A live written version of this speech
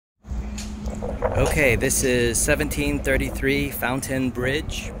Okay, this is 1733 Fountain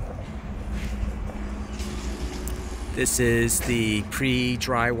Bridge. This is the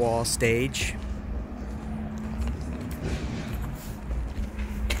pre-drywall stage.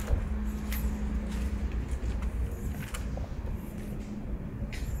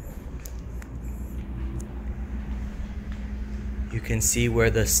 You can see where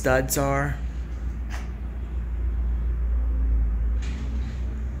the studs are.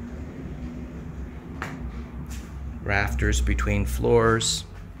 Rafters between floors.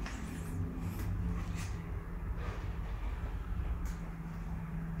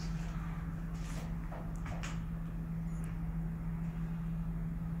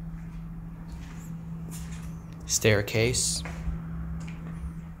 Staircase.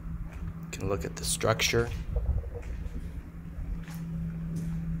 You can look at the structure.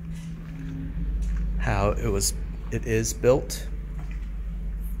 How it is built.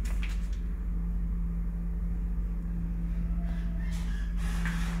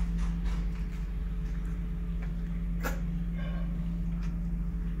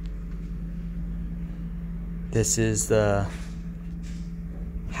 This is the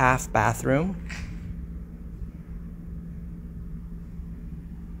half bathroom.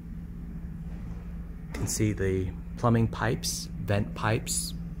 You can see the plumbing pipes, vent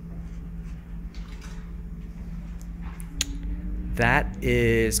pipes. That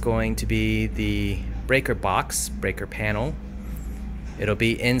is going to be the breaker box, breaker panel. It'll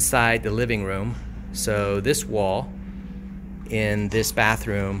be inside the living room. So this wall in this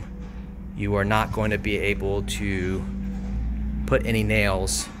bathroom, you are not going to be able to put any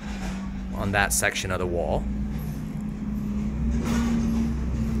nails on that section of the wall.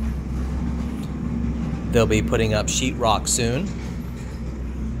 They'll be putting up sheetrock soon.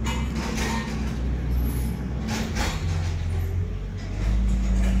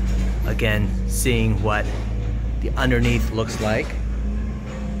 Again, seeing what the underneath looks like.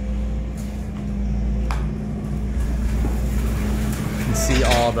 You can see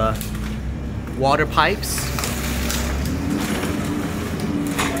all the water pipes.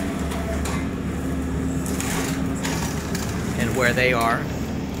 And where they are.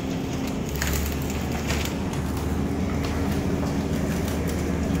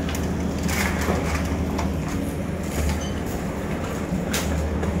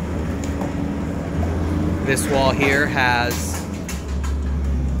 This wall here has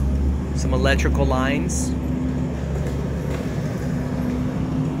some electrical lines.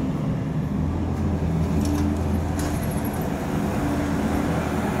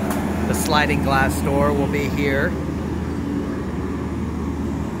 The sliding glass door will be here.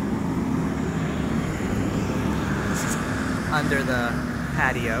 This is under the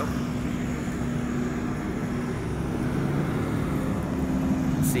patio.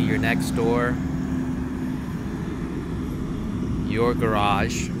 See your next door. Your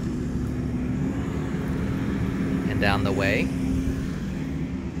garage. And down the way.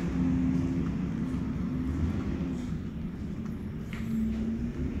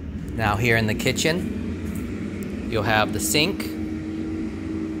 Now here in the kitchen, you'll have the sink,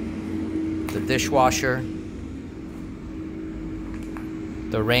 the dishwasher,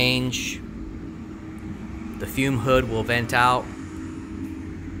 the range, the fume hood will vent out.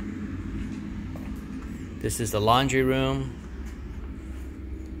 This is the laundry room.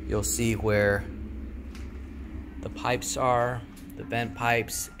 You'll see where the pipes are, the vent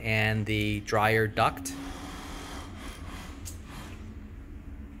pipes, and the dryer duct.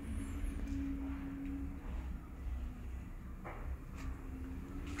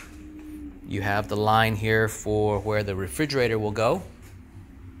 You have the line here for where the refrigerator will go.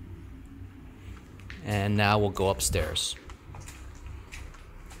 And now we'll go upstairs.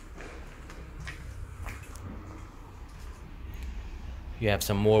 You have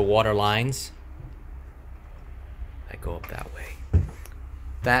some more water lines that go up that way.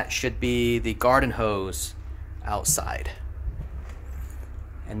 That should be the garden hose outside.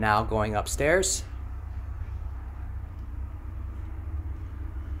 And now going upstairs.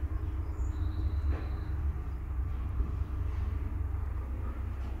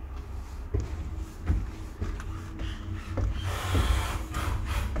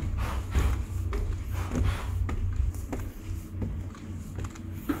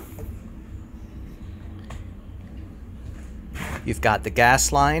 You've got the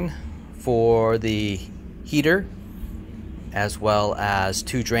gas line for the heater, as well as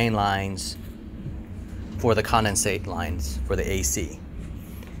 2 drain lines for the condensate lines for the AC.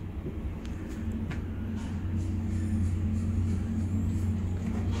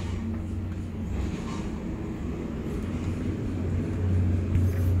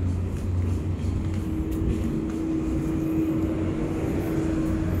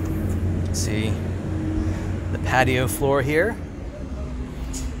 see the patio floor here.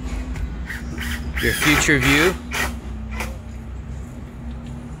 Your future view.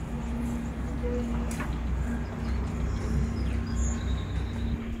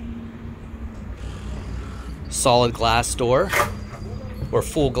 Solid glass door or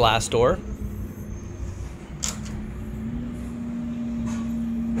full glass door.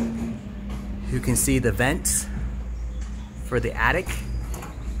 You can see the vents for the attic.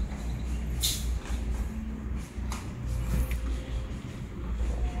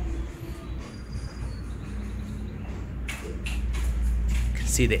 You can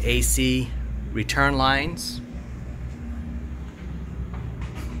see the AC return lines.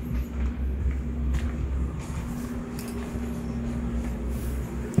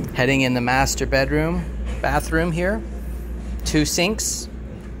 Heading in the master bathroom here. 2 sinks.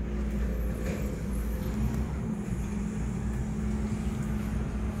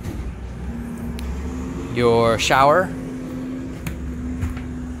 Your shower.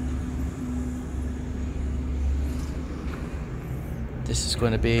 This is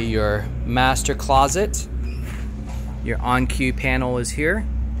going to be your master closet. Your on-cue panel is here.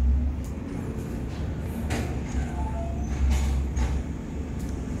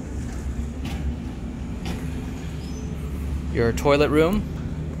 Your toilet room.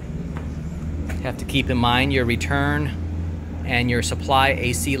 You have to keep in mind your return and your supply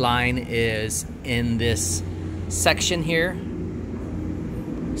AC line is in this section here.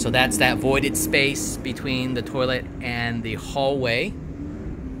 So that's that voided space between the toilet and the hallway.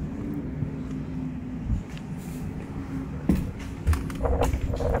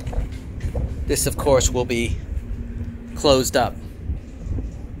 This, of course, will be closed up.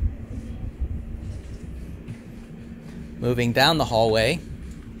 Moving down the hallway,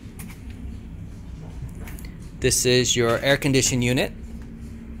 this is your air conditioning unit.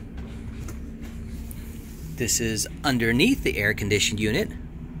 This is underneath the air conditioned unit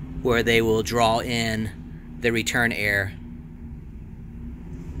where they will draw in the return air.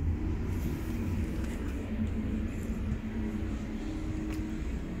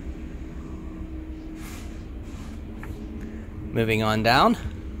 Moving on down,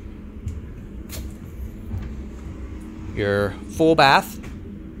 your full bath,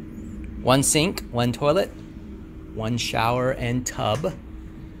 1 sink, 1 toilet, 1 shower and tub.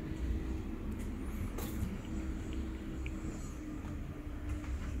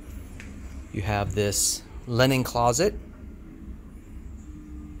 You have this linen closet,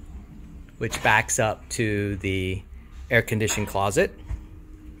 which backs up to the air conditioned closet.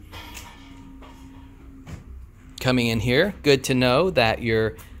 Coming in here, good to know that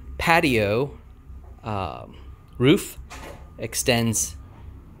your patio roof extends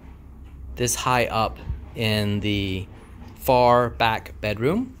this high up in the far back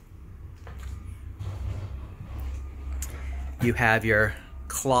bedroom. You have your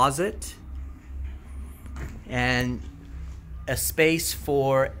closet and a space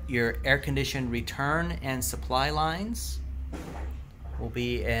for your air conditioned return and supply lines will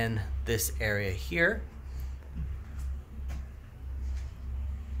be in this area here.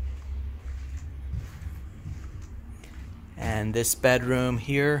 And this bedroom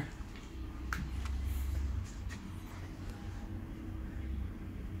here,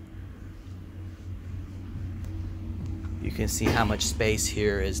 you can see how much space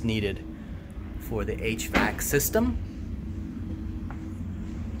here is needed for the HVAC system.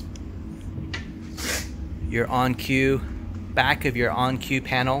 Your on-cue, back of your on-cue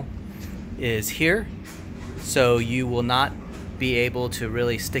panel is here, so you will not be able to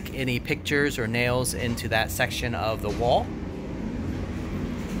really stick any pictures or nails into that section of the wall.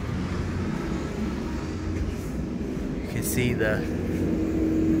 You can see the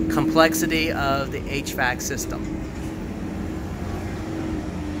complexity of the HVAC system.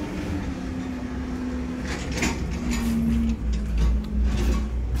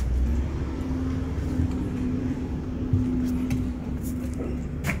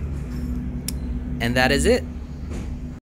 And that is it.